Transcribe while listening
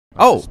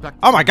Oh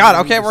my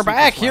God. Okay, we're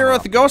back here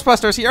with the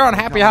Ghostbusters here on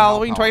Happy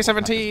Halloween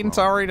 2017.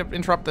 Sorry to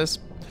interrupt this.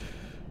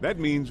 That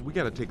means we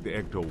gotta take the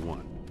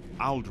Ecto-1.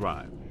 I'll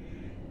drive.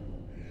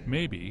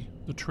 Maybe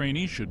the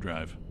trainee should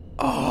drive.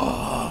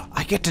 Oh,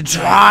 I get to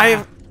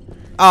drive?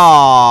 Oh,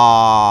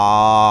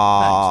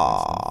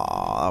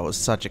 that was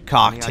such a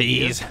cock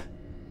tease.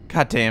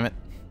 God damn it.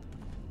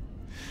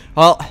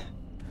 Well,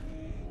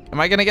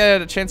 am I gonna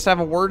get a chance to have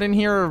a word in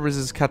here, or is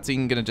this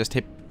cutscene gonna just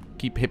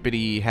keep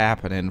hippity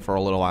happening for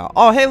a little while?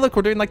 Oh, hey, look,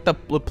 we're doing like the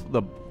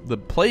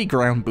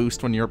playground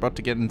boost when you're about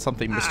to get in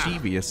something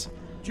mischievous.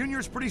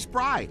 Junior's pretty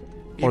spry.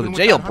 Or the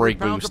jailbreak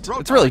boost.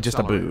 It's really just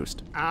a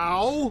boost.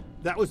 Ow!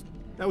 That was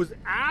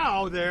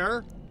ow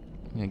there.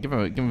 Yeah, give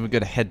him a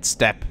good head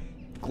step.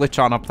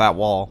 Glitch on up that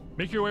wall.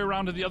 Make your way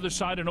around to the other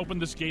side and open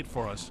this gate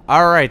for us.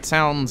 Alright,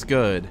 sounds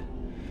good.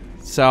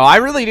 So I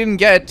really didn't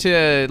get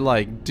to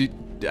I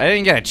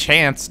didn't get a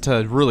chance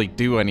to really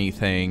do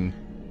anything.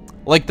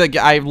 Like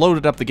I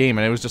loaded up the game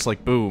and it was just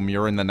like, boom,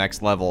 you're in the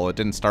next level. It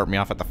didn't start me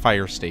off at the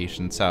fire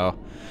station, so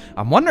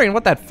I'm wondering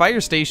what that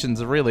fire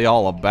station's really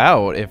all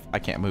about. If I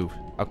can't move.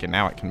 Okay,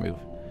 now I can move.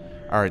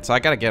 Alright, so I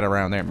gotta get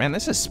around there. Man,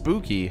 this is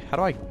spooky. How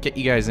do I get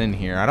you guys in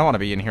here? I don't want to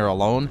be in here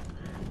alone.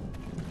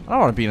 I don't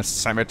want to be in a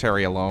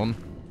cemetery alone.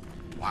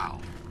 Wow.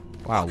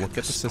 Wow, look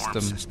at the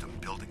system.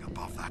 Building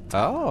above that.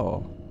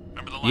 Oh.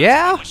 Remember the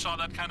last time we saw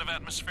that kind of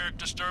atmospheric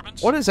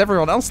disturbance? What is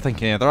everyone else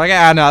thinking? They're like,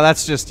 ah, no,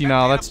 that's just, you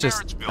know, that's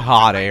just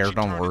hot air.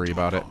 Don't worry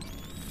about it.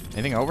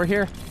 Anything over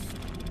here?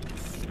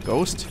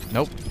 Ghost?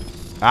 Nope.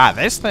 Ah,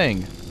 this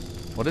thing.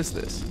 What is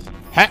this?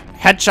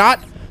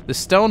 Headshot? The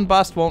stone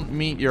bust won't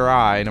meet your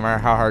eye no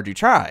matter how hard you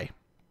try.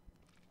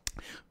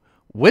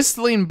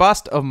 Whistling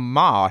bust of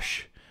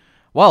Mosh.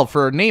 Well,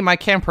 for a name I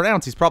can't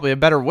pronounce, he's probably a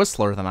better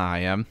whistler than I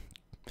am.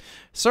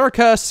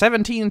 Circa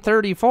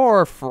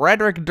 1734,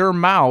 Frederick der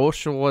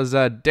Mausch was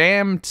a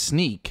damned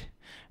sneak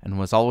and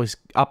was always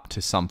up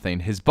to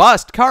something. His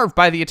bust, carved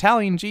by the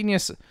Italian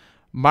genius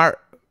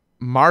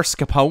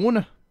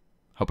Mascarpone,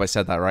 hope I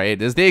said that right,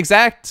 is the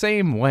exact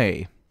same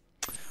way.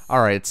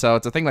 Alright, so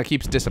it's a thing that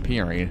keeps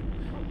disappearing.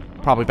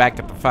 Probably back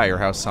at the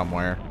firehouse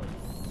somewhere.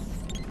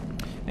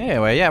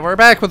 Anyway, yeah, we're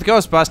back with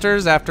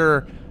Ghostbusters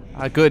after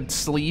a good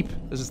sleep.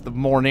 This is the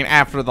morning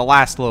after the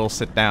last little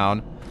sit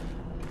down.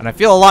 And I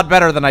feel a lot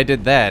better than I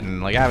did then.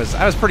 Like I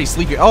was pretty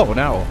sleepy. Oh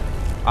no.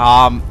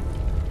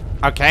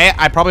 Okay,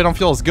 I probably don't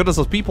feel as good as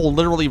those people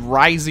literally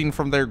rising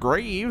from their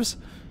graves.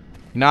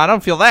 You know, I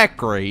don't feel that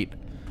great.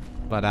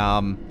 But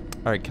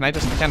alright, can I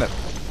just kind of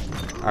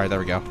alright, there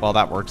we go. Well,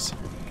 that works.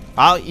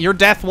 Your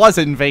death was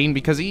in vain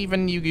because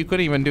even you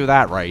couldn't even do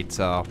that right,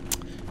 so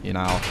you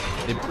know.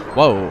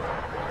 Whoa.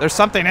 There's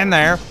something in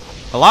there.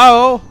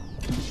 Hello?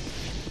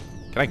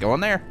 Can I go in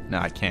there? No,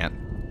 I can't.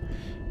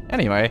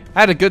 Anyway, I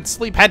had a good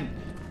sleep, had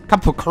a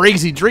couple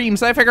crazy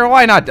dreams. I figured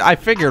why not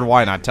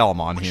tell them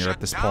on here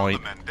at this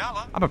point.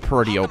 I'm a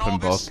pretty open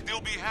book.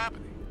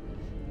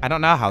 I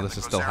don't know how this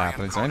is still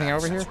happening. Is there anything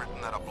over here?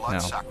 No.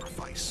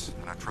 Sacrifice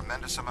and a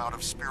tremendous amount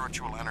of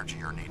spiritual energy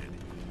are needed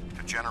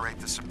to generate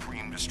the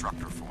supreme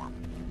destructor form.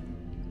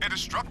 A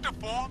destructor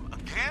form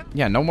again?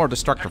 Yeah, no more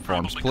destructor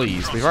forms,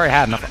 please. We've already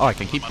had enough. Oh, I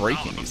can keep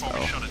breaking these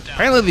though.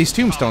 Apparently these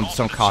tombstones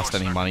don't cost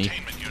any money.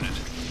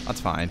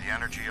 That's fine. The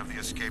energy of the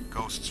escaped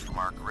ghosts from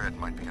our grid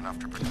might be enough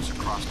to produce a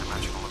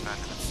cross-dimensional event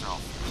in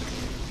itself.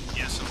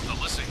 Yes, and with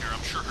Alyssa here,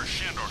 I'm sure her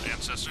Shandor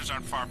ancestors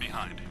aren't far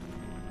behind.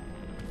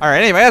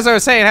 Alright, anyway, as I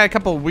was saying, I had a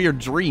couple of weird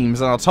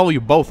dreams, and I'll tell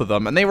you both of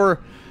them, and they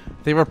were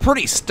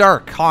pretty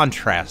stark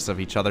contrasts of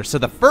each other. So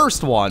the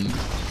first one,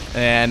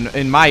 and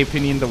in my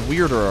opinion, the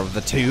weirder of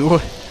the two,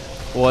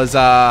 was,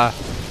 I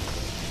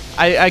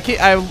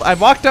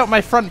walked out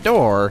my front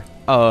door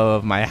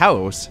of my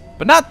house,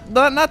 but not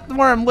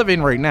where I'm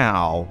living right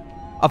now,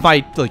 of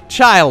my like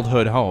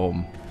childhood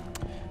home.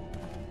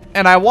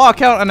 And I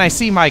walk out and I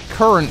see my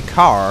current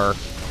car,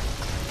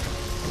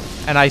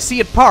 and I see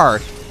it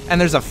parked,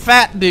 and there's a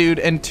fat dude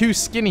and two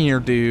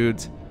skinnier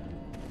dudes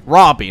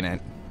robbing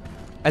it,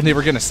 and they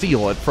were gonna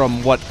steal it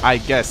from what I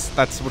guess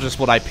that's just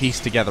what I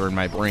pieced together in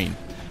my brain.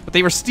 But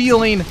they were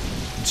stealing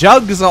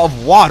jugs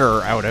of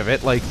water out of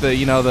it, like the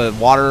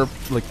water,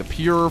 like the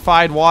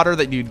purified water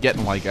that you'd get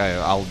in like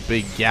a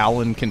big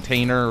gallon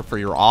container for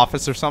your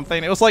office or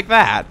something. It was like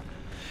that.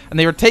 And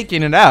they were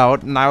taking it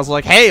out, and I was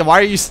like, hey, why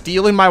are you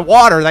stealing my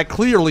water? That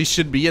clearly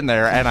should be in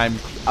there, and I'm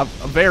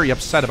very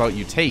upset about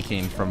you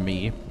taking from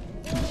me.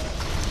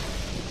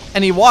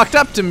 And he walked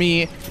up to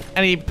me,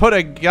 and he put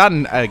a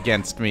gun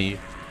against me.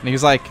 And he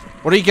was like,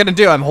 what are you gonna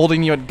do? I'm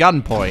holding you at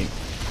gunpoint.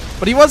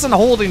 But he wasn't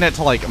holding it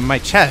to, like, my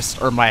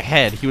chest or my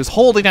head. He was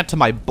holding it to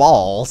my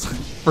balls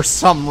for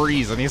some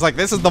reason. He's like,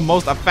 this is the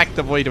most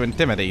effective way to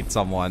intimidate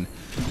someone.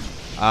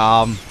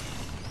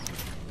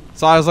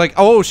 So I was like,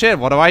 oh, shit,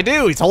 what do I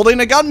do? He's holding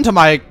a gun to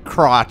my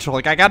crotch.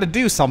 Like, I gotta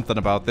do something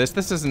about this.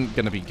 This isn't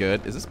gonna be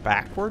good. Is this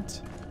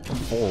backwards or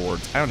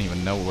forwards? I don't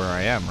even know where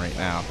I am right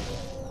now.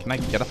 Can I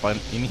get up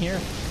in here?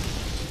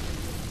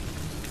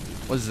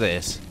 What's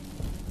this?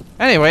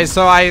 Anyway,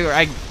 so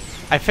I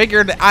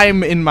figured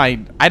I'm in my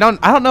I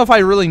don't know if I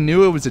really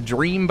knew it was a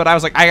dream, but I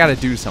was like, I gotta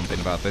do something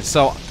about this.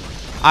 So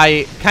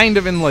I kind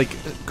of in like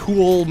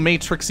cool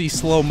matrixy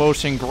slow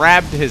motion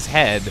grabbed his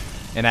head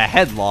in a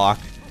headlock,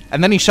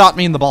 and then he shot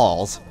me in the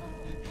balls.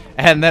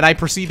 And then I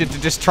proceeded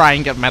to just try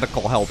and get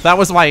medical help. That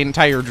was my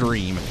entire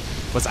dream,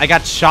 was I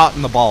got shot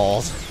in the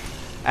balls.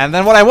 And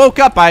then when I woke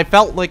up, I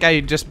felt like I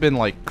had just been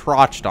like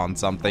crotched on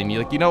something.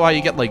 You know how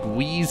you get like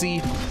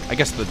wheezy? I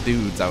guess the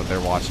dudes out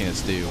there watching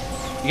this do.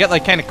 You get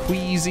like kind of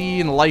queasy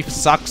and life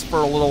sucks for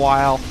a little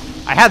while.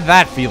 I had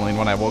that feeling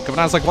when I woke up, and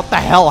I was like, what the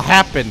hell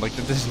happened? Like,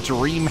 did this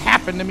dream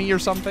happen to me or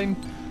something?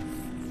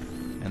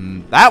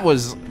 And that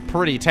was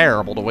pretty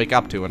terrible to wake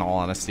up to, in all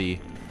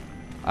honesty.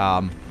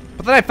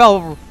 But then I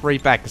fell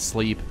right back to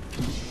sleep.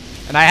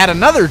 And I had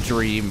another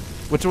dream,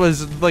 which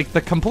was like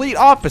the complete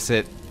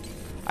opposite.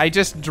 I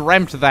just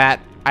dreamt that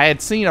I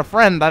had seen a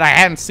friend that I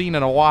hadn't seen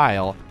in a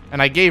while,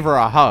 and I gave her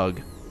a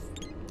hug.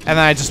 And then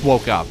I just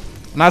woke up.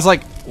 And I was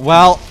like,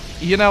 well,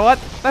 you know what?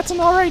 That's an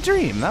alright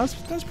dream. That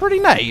was pretty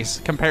nice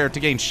compared to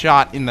getting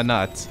shot in the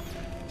nuts.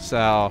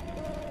 So,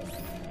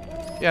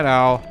 you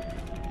know,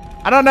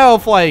 I don't know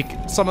if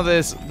like some of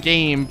this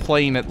game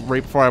playing it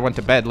right before I went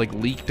to bed like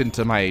leaked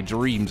into my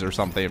dreams or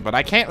something, but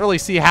I can't really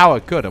see how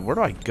it could have. Where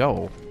do I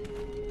go?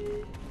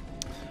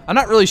 I'm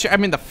not really sure. I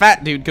mean, the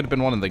fat dude could have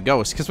been one of the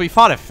ghosts, because we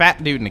fought a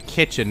fat dude in the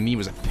kitchen and he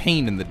was a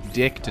pain in the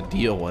dick to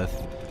deal with.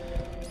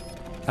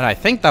 And I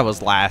think that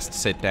was last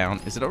sit down.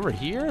 Is it over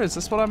here? Is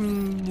this what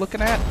I'm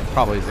looking at? It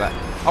probably is that.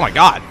 Oh my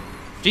god.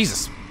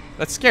 Jesus.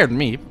 That scared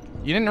me.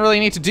 You didn't really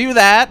need to do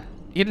that.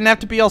 You didn't have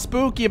to be all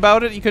spooky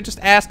about it. You could just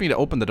ask me to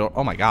open the door.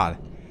 Oh my god.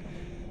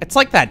 It's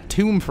like that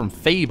tomb from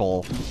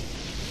Fable.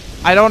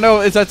 I don't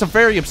know. That's a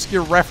very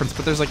obscure reference,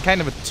 but there's like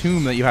kind of a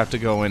tomb that you have to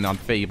go in on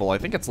Fable. I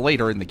think it's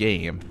later in the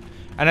game.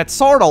 And it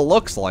sort of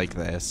looks like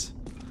this.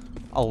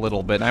 A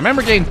little bit. I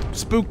remember getting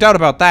spooked out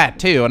about that,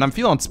 too. And I'm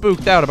feeling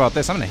spooked out about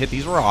this. I'm going to hit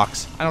these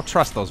rocks. I don't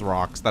trust those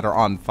rocks that are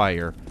on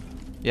fire.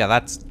 Yeah,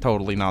 that's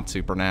totally not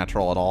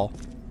supernatural at all.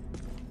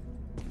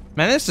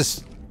 Man, this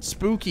is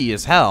spooky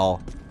as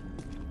hell.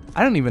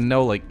 I don't even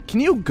know, like, can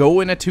you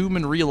go in a tomb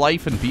in real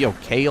life and be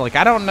okay? Like,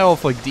 I don't know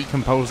if, like,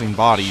 decomposing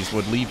bodies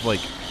would leave,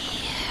 like,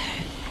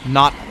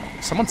 not...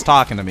 Someone's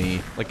talking to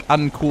me. Like,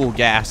 uncool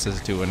gases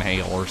to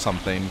inhale or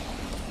something.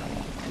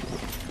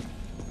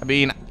 I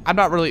mean, I'm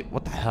not really...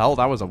 What the hell?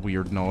 That was a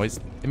weird noise.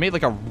 It made,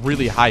 like, a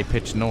really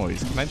high-pitched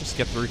noise. Can I just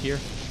get through here?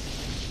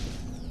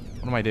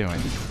 What am I doing?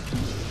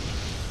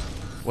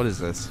 What is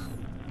this?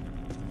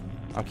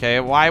 Okay,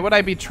 why would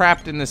I be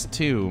trapped in this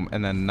tomb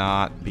and then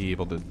not be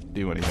able to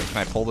do anything? Can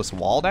I pull this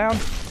wall down?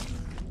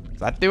 Does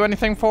that do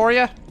anything for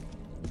you?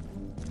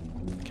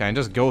 Can I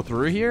just go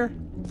through here?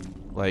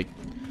 Like,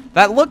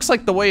 that looks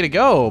like the way to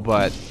go,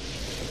 but...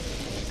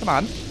 Come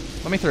on,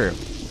 let me through.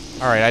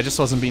 Alright, I just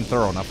wasn't being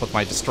thorough enough with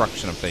my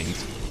destruction of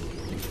things.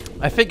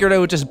 I figured it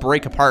would just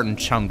break apart in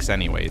chunks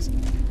anyways.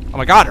 Oh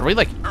my god, are we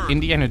like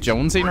Indiana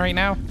Jonesing right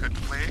now? Could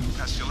plague,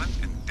 pestilence,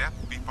 and death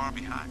be far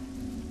behind?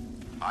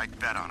 I'd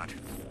bet on it.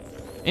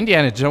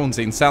 Indiana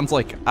Jonesing sounds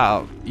like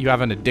you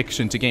have an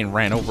addiction to getting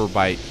ran over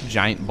by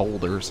giant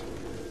boulders.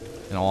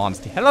 In all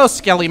honesty. Hello,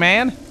 Skelly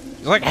Man.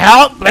 He's like,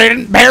 help! They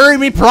didn't bury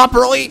me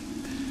properly!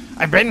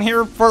 I've been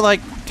here for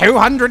like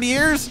 200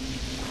 years!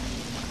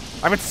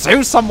 I would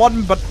sue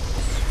someone, but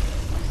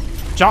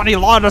Johnny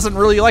Law doesn't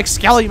really like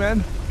Skelly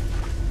Man.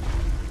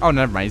 Oh,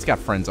 never mind. He's got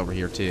friends over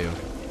here, too.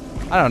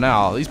 I don't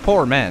know. These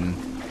poor men.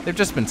 They've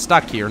just been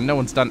stuck here, and no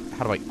one's done...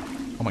 How do I...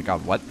 Oh my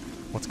god, what?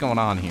 What's going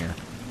on here?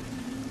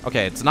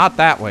 Okay, it's not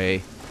that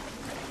way.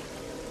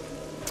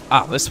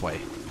 Ah, this way.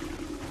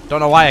 Don't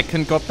know why I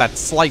couldn't go up that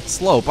slight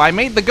slope. I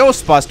made the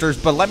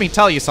Ghostbusters, but let me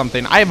tell you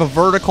something. I have a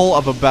vertical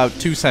of about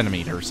 2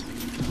 centimeters.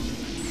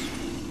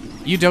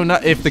 You don't know...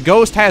 If the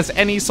ghost has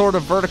any sort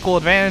of vertical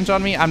advantage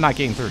on me, I'm not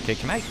getting through. Okay,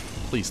 can I...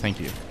 Please, thank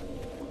you.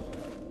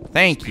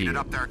 Thank you. Speed it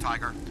up there,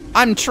 Tiger.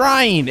 I'm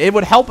trying. It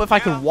would help if I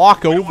could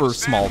walk over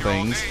small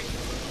things.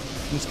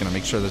 I'm just gonna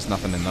make sure there's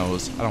nothing in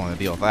those. I don't want to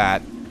deal with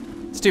that.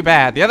 It's too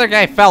bad. The other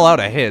guy fell out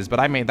of his, but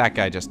I made that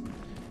guy just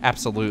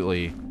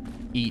absolutely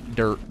eat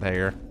dirt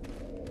there.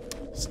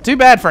 It's too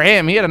bad for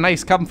him. He had a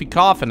nice comfy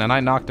coffin, and I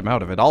knocked him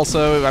out of it.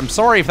 Also, I'm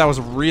sorry if that was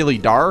really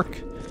dark.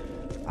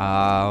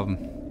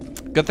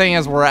 Good thing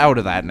is we're out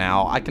of that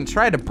now. I can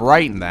try to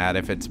brighten that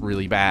if it's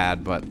really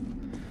bad, but...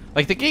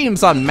 Like, the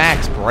game's on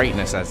max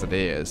brightness as it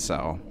is,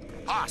 so...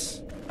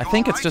 I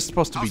think it's just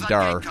supposed to be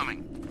dark.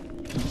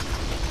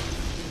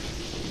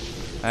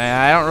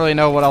 I don't really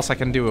know what else I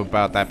can do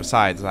about that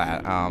besides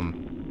that.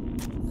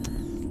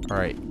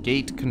 Alright,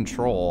 gate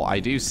control. I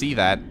do see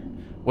that.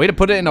 Way to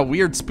put it in a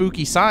weird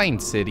spooky sign,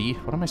 city.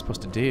 What am I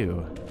supposed to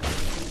do?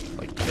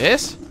 Like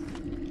this?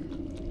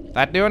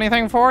 That do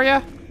anything for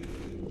you?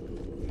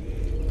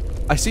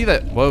 I see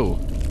that. Whoa.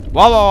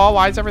 Whoa, whoa, whoa.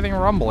 Why is everything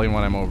rumbling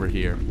when I'm over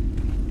here?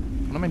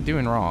 What am I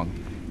doing wrong?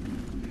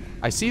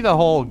 I see the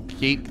whole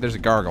gate. There's a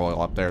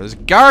gargoyle up there. There's a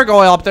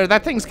gargoyle up there.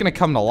 That thing's gonna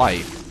come to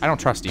life. I don't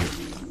trust you.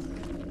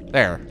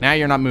 There. Now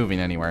you're not moving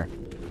anywhere.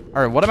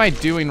 Alright, what am I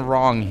doing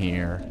wrong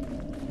here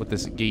with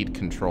this gate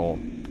control?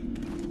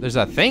 There's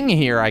a thing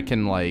here I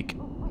can, like...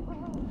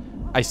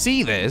 I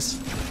see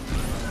this.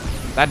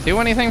 That do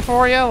anything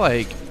for you?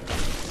 Like...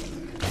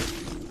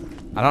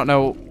 I don't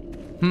know.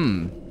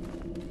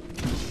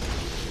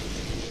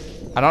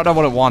 I don't know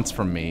what it wants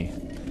from me.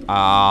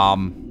 I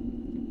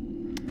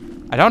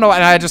don't know,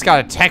 and I just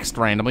got a text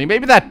randomly.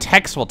 Maybe that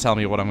text will tell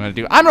me what I'm gonna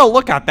do. I'm gonna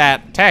look at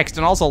that text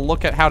and also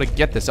look at how to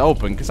get this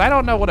open, because I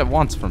don't know what it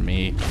wants from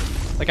me.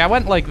 Like, I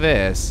went like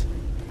this,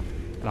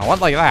 and I went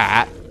like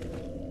that,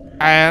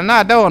 and I'm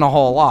not doing a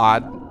whole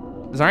lot.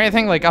 Is there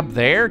anything, like, up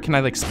there? Can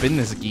I, like, spin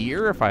this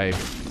gear if I...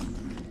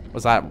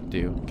 What's that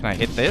do? Can I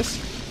hit this?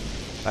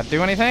 Does that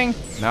do anything?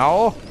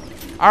 No?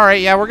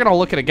 Alright, yeah, we're gonna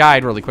look at a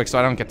guide really quick so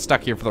I don't get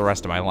stuck here for the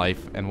rest of my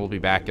life, and we'll be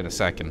back in a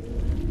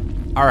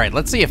second. Alright,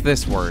 let's see if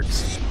this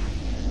works.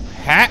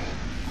 Ha!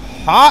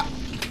 Ha!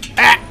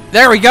 Ah!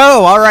 There we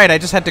go! Alright, I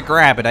just had to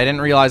grab it. I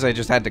didn't realize I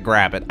just had to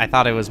grab it. I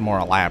thought it was more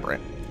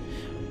elaborate.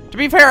 To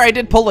be fair, I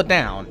did pull it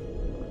down.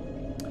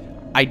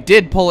 I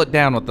did pull it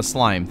down with the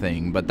slime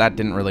thing, but that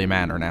didn't really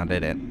matter now,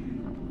 did it?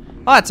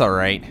 Well, that's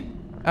alright.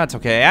 That's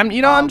okay. I'm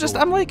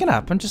waking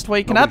up. I'm just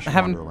waking up.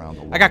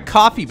 I got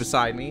coffee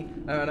beside me.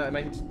 No, I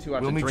might too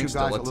much to drink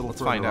still.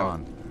 Let's find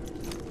out.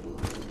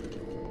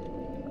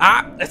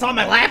 Ah, it's on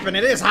my lap and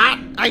it is hot.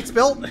 I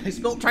spilled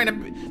trying to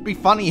be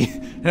funny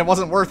and it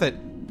wasn't worth it.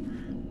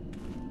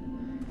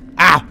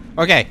 Ah,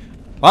 okay.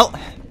 Well,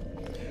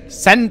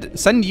 send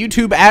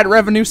YouTube ad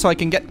revenue so I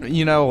can get,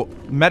 you know,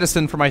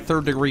 medicine for my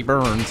 3rd-degree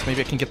burns.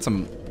 Maybe I can get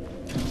some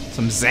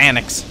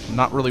Xanax.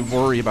 Not really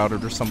worry about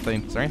it or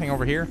something. Is there anything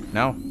over here?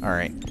 No?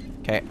 Alright.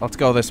 Okay, let's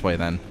go this way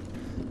then.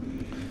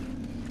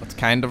 Let's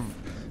kind of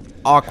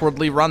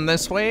awkwardly run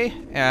this way.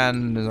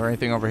 And is there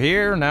anything over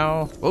here?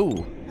 No.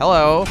 Ooh,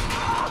 hello.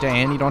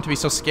 Dan, you don't have to be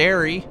so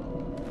scary.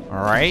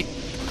 Alright.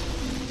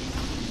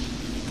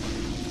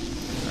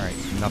 Alright,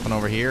 nothing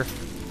over here.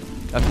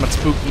 Nothing but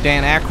spooky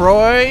Dan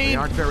Aykroyd. They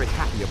aren't very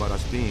happy about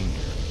us being here.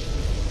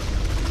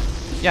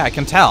 Yeah, I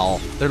can tell.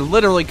 They're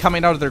literally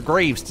coming out of their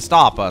graves to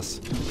stop us.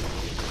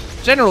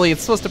 Generally,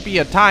 it's supposed to be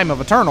a time of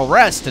eternal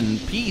rest and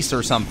peace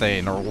or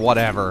something, or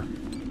whatever.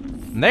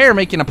 And they're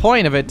making a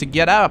point of it to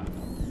get up.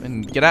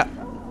 And get up.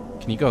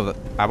 Can you go?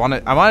 I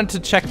wanted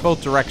to check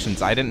both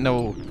directions. I didn't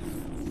know...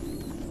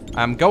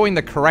 I'm going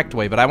the correct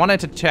way, but I wanted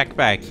to check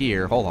back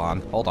here. Hold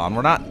on.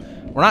 We're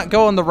not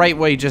going the right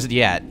way just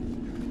yet.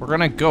 We're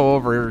gonna go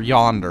over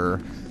yonder.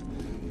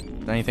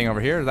 Is there anything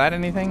over here? Is that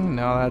anything?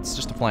 No, that's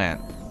just a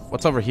plant.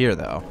 What's over here,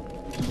 though?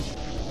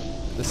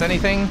 Is this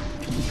anything?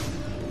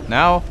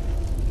 No?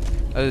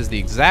 That is the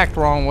exact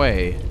wrong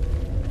way.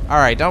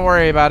 Alright, don't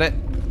worry about it.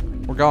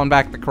 We're going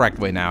back the correct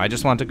way now. I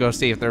just wanted to go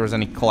see if there was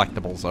any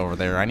collectibles over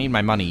there. I need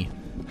my money.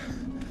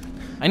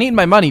 I need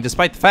my money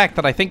despite the fact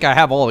that I think I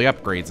have all the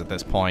upgrades at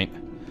this point.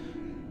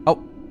 Oh.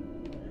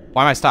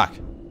 Why am I stuck?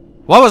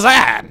 What was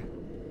that?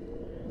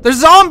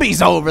 There's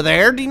zombies over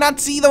there. Do you not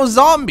see those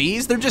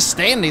zombies? They're just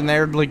standing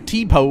there like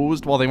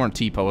T-posed. Well, they weren't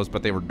T-posed,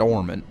 but they were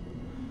dormant.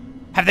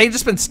 Have they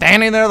just been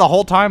standing there the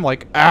whole time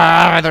like,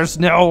 there's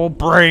no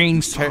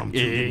brains to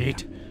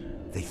eat?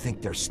 They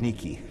think they're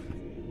sneaky.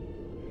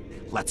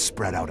 Let's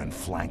spread out and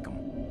flank them.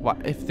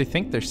 What, if they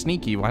think they're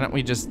sneaky, why don't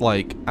we just,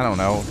 like, I don't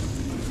know,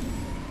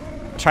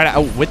 try to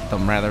outwit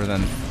them rather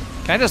than...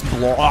 Can I just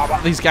blow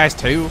up these guys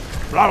too?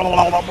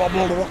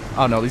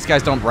 Oh no, these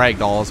guys don't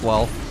ragdoll as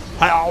well.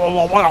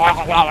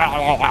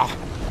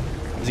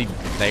 Is he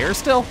there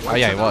still? Oh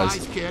yeah, he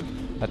was.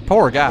 That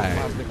poor guy.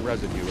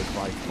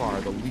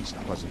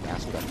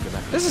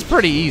 This is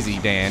pretty easy,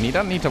 Dan. You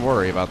don't need to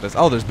worry about this.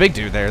 Oh, there's Big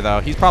Dude there, though.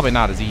 He's probably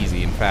not as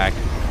easy, in fact.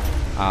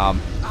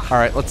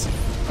 Alright, let's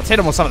hit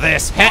him with some of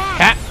this.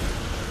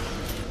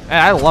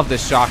 I love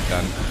this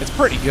shotgun. It's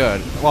pretty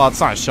good. Well,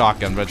 it's not a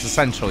shotgun, but it's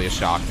essentially a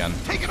shotgun.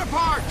 Take it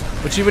apart!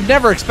 Which you would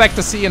never expect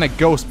to see in a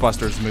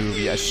Ghostbusters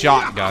movie, a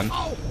shotgun.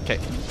 Okay,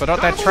 put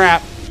out that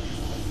trap.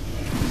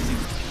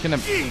 Gonna...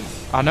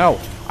 Oh no.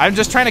 I'm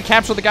just trying to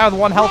capture the guy with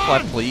 1 health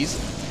left, please.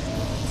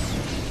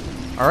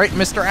 Alright,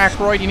 Mr.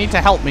 Aykroyd, you need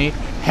to help me.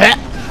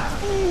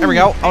 There we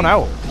go. Oh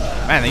no.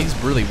 Man, he's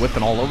really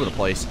whipping all over the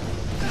place.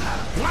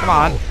 Come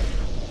on.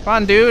 Come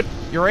on, dude.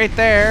 You're right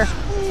there.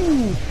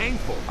 Ooh,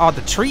 painful. Oh,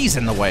 the tree's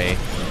in the way.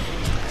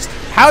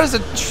 How does a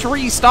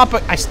tree stop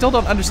it? I still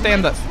don't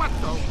understand the...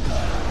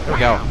 There we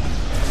go.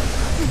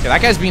 Okay,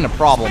 that guy's being a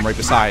problem right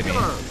beside me.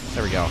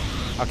 There we go.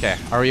 Okay,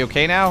 are we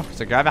okay now? Is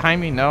there a guy behind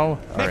me? No?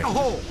 Alright.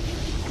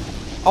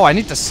 Oh, I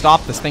need to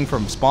stop this thing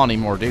from spawning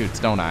more dudes,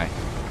 don't I?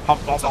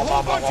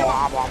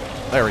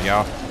 There we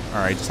go.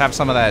 Alright, just have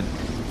some of that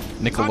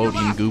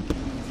Nickelodeon goop.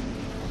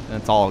 And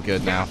it's all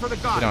good now. We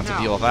don't have to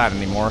deal with that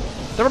anymore.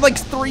 There were like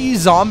 3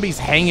 zombies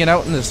hanging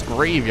out in this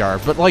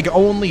graveyard, but like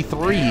only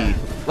 3.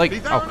 Like,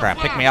 oh crap,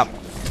 pick me up.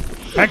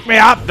 Pick me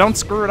up! Don't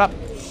screw it up.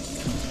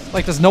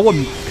 Like, does no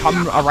one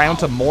come around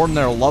to mourn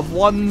their loved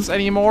ones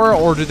anymore?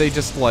 Or do they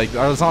just like,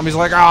 are the zombies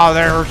like, oh,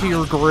 they're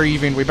here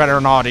grieving, we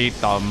better not eat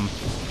them.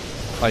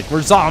 Like,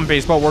 we're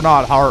zombies, but we're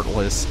not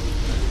heartless.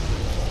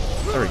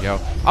 There we go.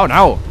 Oh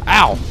no!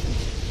 Ow!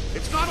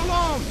 It's not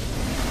alone!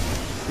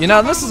 You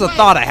know, this is a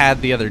thought I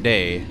had the other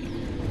day.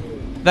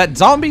 That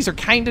zombies are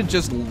kind of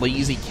just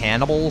lazy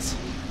cannibals.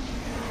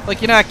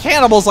 Like, you know, a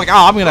cannibal's like,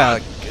 oh, I'm gonna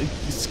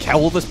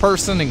kill this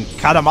person and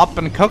cut him up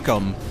and cook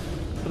him.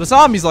 But the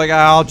zombie's like,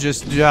 I'll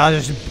just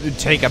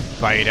take a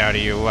bite out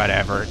of you,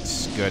 whatever.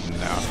 It's good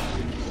enough.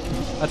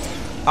 That's...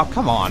 Oh,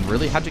 come on,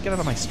 really? How'd you get out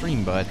of my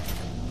stream, bud?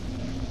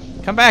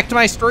 Come back to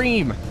my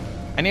stream!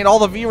 I need all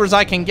the viewers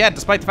I can get,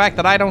 despite the fact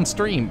that I don't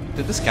stream.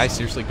 Did this guy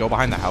seriously go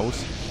behind the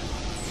house?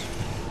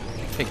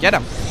 Okay, get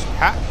him.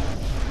 Ha!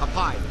 Up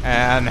high.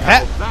 And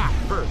ha!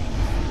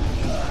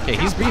 Okay,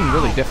 he's being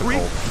really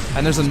difficult.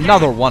 And there's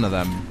another one of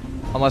them.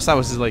 Unless that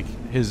was his, like,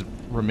 his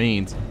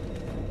remains.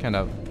 Kind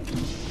of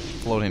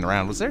floating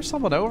around. Was there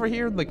someone over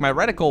here? Like, my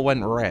reticle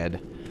went red.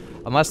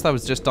 Unless that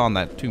was just on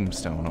that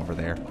tombstone over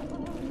there.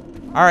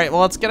 Alright,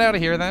 well, let's get out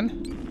of here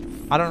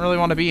then. I don't really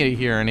want to be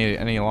here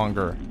any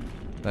longer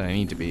than I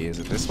need to be. Is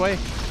it this way?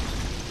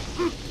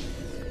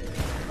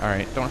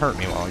 Alright, don't hurt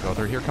me while I go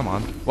through here. Come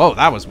on. Whoa,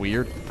 that was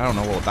weird. I don't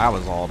know what that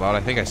was all about.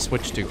 I think I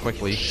switched too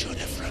quickly.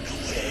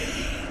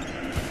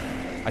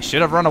 I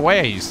should have run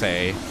away, you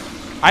say?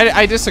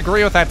 I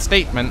disagree with that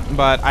statement,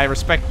 but I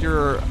respect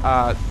your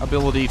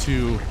ability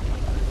to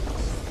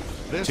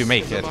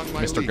make it,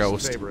 Mr.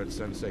 Ghost.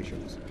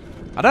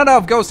 I don't know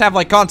if ghosts have,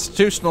 like,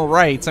 constitutional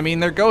rights. I mean,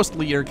 their ghost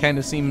leader kind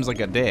of seems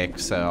like a dick,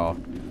 so...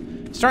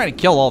 He's trying to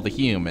kill all the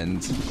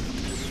humans.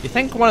 You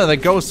think one of the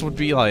ghosts would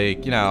be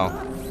like, you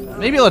know...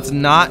 Maybe let's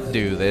not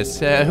do this.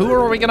 Who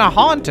are we gonna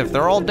haunt if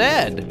they're all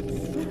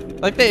dead?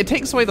 Like, it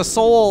takes away the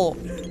soul...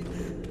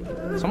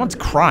 Someone's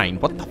crying.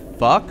 What the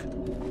fuck?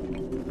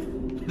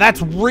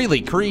 That's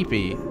really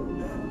creepy.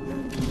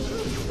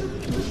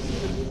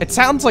 It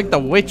sounds like the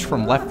witch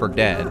from Left 4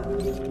 Dead.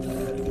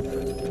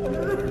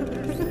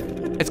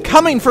 It's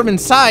coming from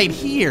inside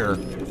here.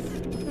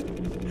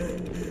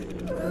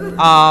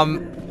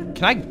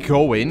 Can I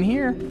go in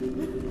here?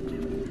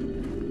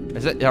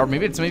 Is it, or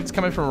maybe it's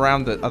coming from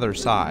around the other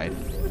side.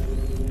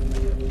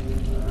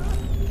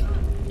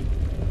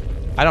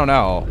 I don't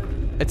know.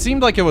 It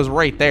seemed like it was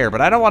right there,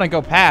 but I don't want to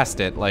go past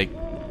it. Like,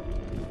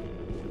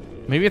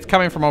 maybe it's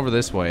coming from over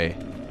this way.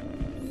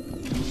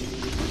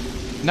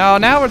 No,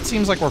 now it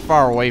seems like we're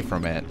far away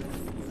from it.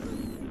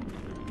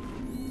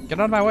 Get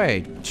out of my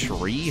way,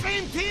 tree.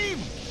 Same team.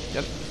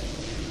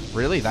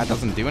 Really? That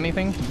doesn't do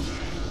anything?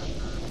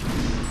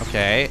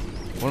 Okay.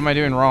 What am I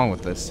doing wrong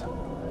with this?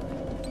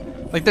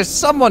 Like, there's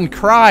someone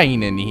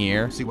crying in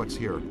here. See what's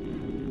here.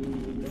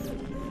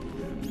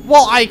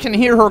 Well, I can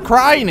hear her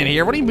crying in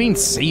here. What do you mean,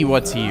 see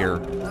what's here?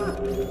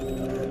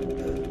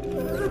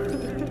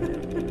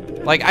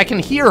 Like, I can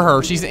hear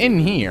her. She's in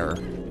here.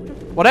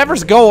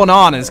 Whatever's going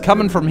on is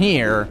coming from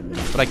here,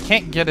 but I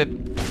can't get it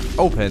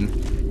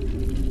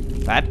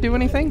open. That do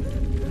anything?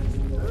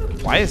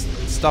 Why is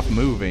stuff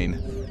moving?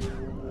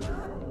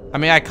 I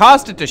mean, I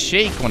caused it to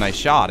shake when I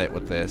shot it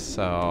with this,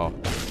 so...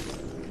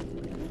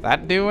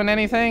 That doing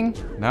anything?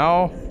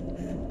 No?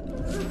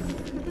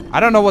 I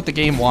don't know what the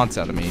game wants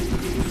out of me.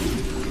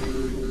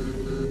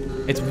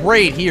 It's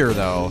right here,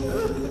 though.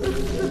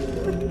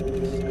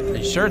 Are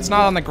you sure it's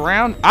not on the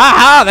ground?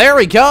 Aha! There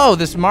we go!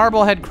 This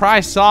marblehead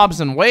cries,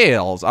 sobs, and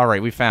wails.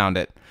 Alright, we found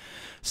it.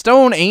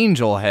 Stone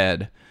angel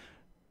head.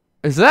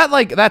 Is that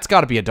like... That's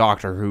gotta be a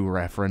Doctor Who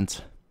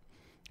reference.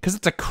 Because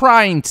it's a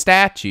crying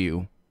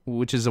statue.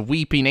 Which is a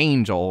weeping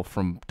angel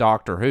from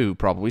Doctor Who,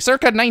 probably.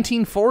 Circa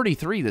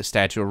 1943, this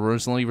statue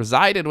originally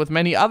resided with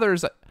many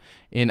others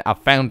in a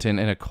fountain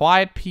in a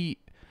quiet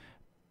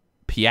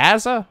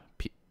piazza?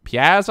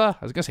 Piazza?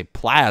 I was going to say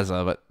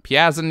plaza, but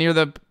piazza near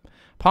the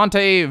Ponte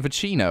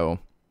Vecchio.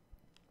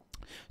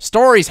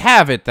 Stories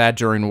have it that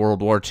during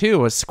World War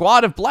II, a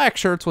squad of black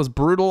shirts was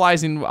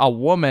brutalizing a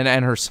woman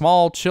and her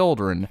small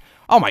children.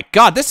 Oh my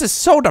god, this is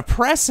so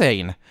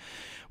depressing!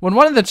 When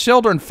one of the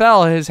children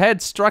fell, his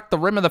head struck the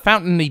rim of the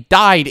fountain and he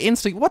died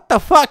instantly. What the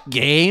fuck,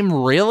 game?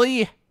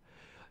 Really?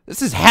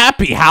 This is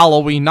happy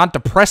Halloween, not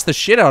depress the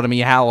shit out of me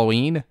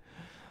Halloween.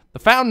 The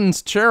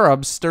fountain's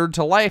cherubs stirred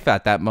to life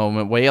at that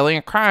moment, wailing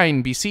and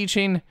crying,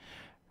 beseeching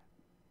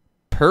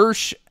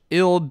Persh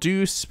il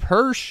Deus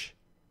Persh.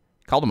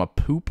 Called him a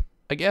poop,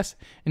 I guess.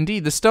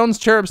 Indeed, the stone's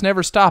cherubs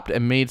never stopped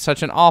and made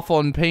such an awful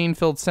and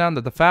pain-filled sound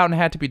that the fountain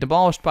had to be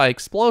demolished by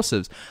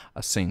explosives.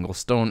 A single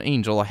stone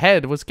angel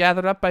head was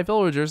gathered up by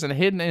villagers and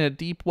hidden in a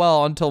deep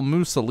well until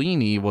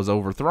Mussolini was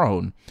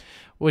overthrown.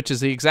 Which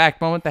is the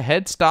exact moment the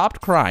head stopped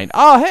crying.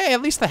 Oh, hey,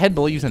 at least the head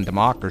believes in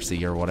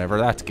democracy or whatever.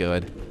 That's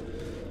good.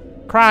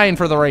 Crying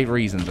for the right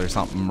reasons or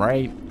something,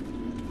 right?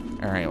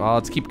 Alright, well,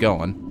 let's keep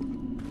going.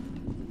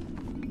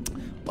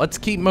 Let's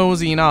keep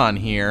moseying on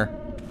here.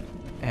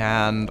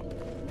 And...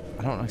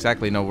 I don't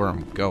exactly know where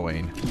I'm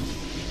going.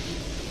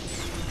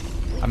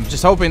 I'm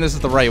just hoping this is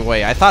the right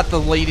way. I thought the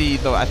lady,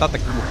 I thought the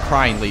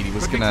crying lady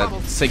was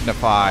gonna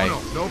signify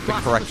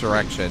the correct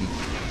direction.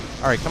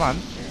 Alright, come on.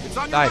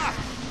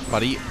 Dive,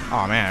 buddy.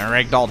 Oh man,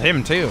 I ragdolled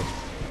him too.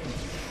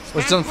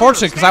 Which is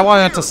unfortunate because I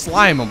wanted to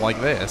slime him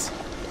like this.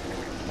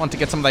 I wanted to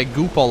get some of that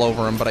goop all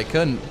over him, but I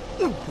couldn't.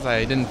 Because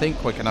I didn't think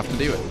quick enough to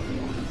do it.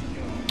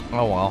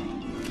 Oh well.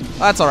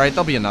 That's alright,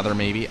 there'll be another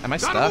maybe. Am I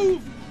stuck?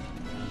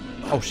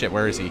 Oh shit,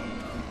 where is he?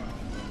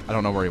 I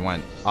don't know where he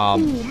went.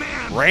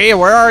 Ray,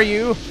 where are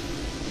you?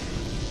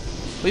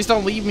 Please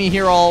don't leave me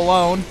here all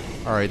alone.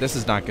 Alright, this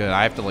is not good.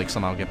 I have to, like,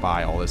 somehow get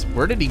by all this.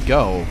 Where did he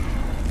go?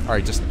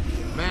 Alright, just...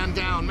 Man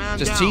down, man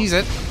just down. cheese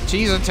it.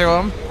 Cheese it to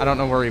him. I don't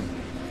know where he...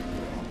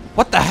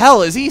 What the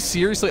hell? Is he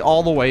seriously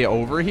all the way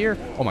over here?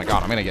 Oh my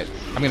god, I'm gonna get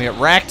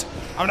wrecked.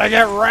 I'm gonna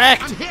get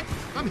wrecked! I'm hit!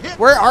 I'm hit!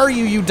 Where are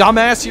you, you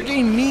dumbass? You're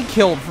getting me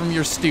killed from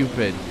your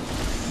stupid...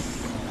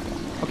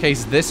 Okay,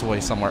 he's this way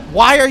somewhere.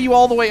 Why are you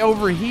all the way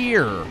over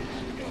here?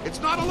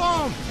 It's not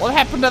alone! What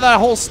happened to that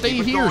whole stay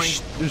Keep it here,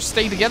 going.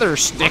 stay together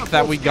shtick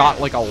that we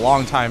got like a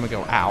long time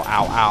ago? Ow,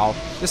 ow, ow.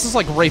 This is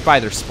like right by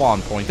their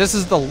spawn point. This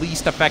is the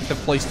least effective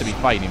place to be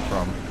fighting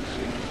from.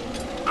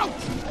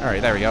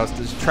 Alright, there we go.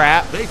 It's a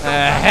trap.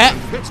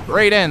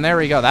 Right in. There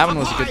we go. That one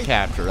was a good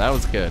capture. That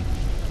was good.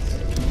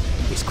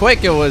 It was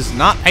quick. It was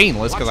not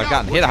painless because I've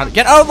gotten hit on it.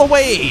 Get out of the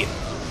way!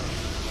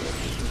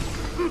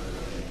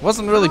 It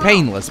wasn't really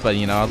painless, but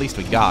you know, at least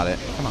we got it.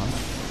 Come on.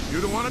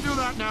 You don't want to do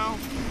that now.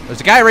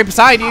 There's a guy right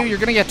beside you. You're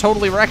gonna get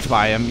totally wrecked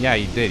by him. Yeah,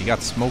 you did. You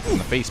got smoked in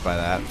the face by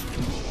that.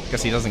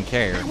 Guess he doesn't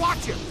care. Hey,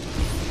 watch it.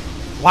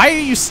 Why are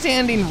you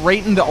standing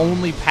right in the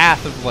only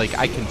path of, like,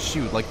 I can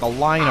shoot? Like, the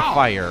line of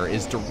fire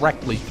is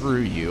directly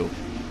through you.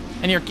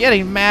 And you're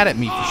getting mad at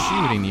me for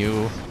shooting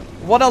you.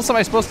 What else am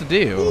I supposed to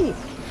do?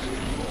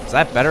 Is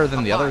that better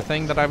than the other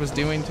thing that I was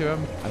doing to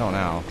him? I don't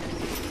know.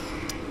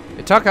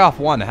 It took off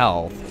 1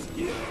 health.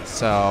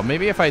 So,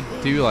 maybe if I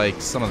do,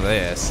 like, some of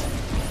this.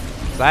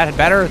 Is that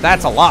better?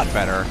 That's a lot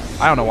better.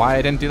 I don't know why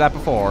I didn't do that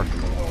before.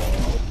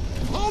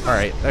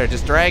 Alright, there,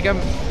 just drag him.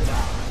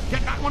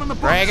 Get that one in the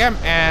Drag him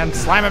and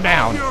slam him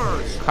down.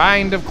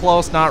 Kind of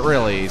close, not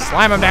really.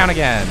 Slam him down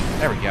again.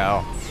 There we go.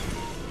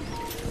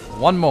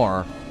 1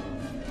 more.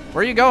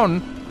 Where are you going?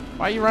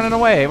 Why are you running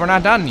away? We're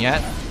not done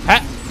yet.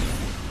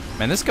 Ha!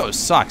 Man, this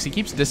ghost sucks. He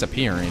keeps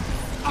disappearing.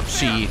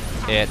 She,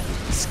 it,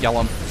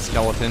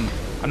 skeleton.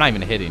 I'm not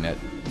even hitting it.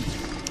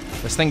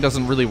 This thing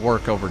doesn't really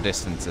work over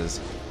distances.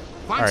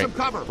 Find some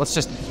cover. Let's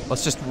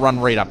just run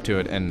right up to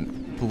it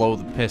and blow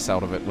the piss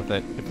out of it with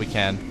it if we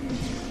can.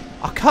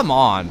 Oh, come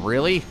on,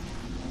 really?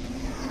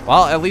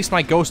 Well, at least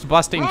my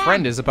ghost-busting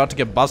friend is about to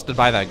get busted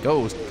by that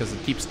ghost because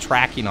it keeps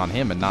tracking on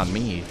him and not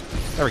me.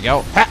 There we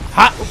go. Ha,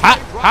 ha, ha,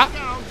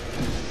 ha.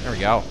 There we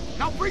go.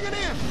 Now bring it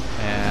in.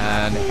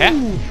 And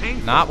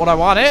hit. Not what I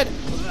wanted,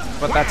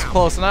 but that's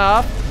close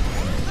enough.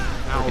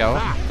 There we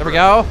go. There we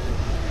go.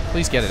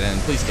 Please get it in.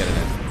 Please get it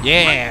in.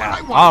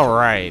 Yeah. All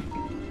right.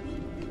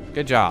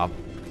 Good job.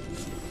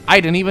 I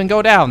didn't even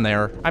go down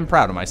there. I'm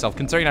proud of myself,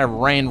 considering I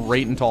ran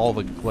right into all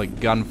the, like,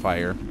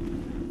 gunfire.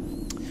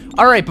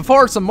 Alright,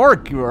 before some more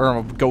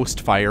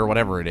ghost fire,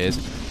 whatever it is,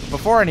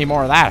 before any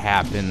more of that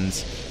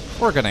happens,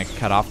 we're gonna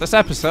cut off this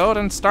episode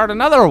and start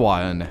another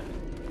one.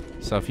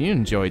 So if you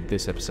enjoyed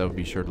this episode,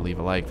 be sure to leave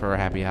a like for a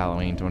happy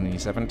Halloween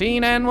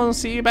 2017, and we'll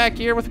see you back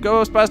here with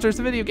Ghostbusters,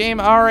 the video game.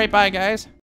 Alright, bye, guys.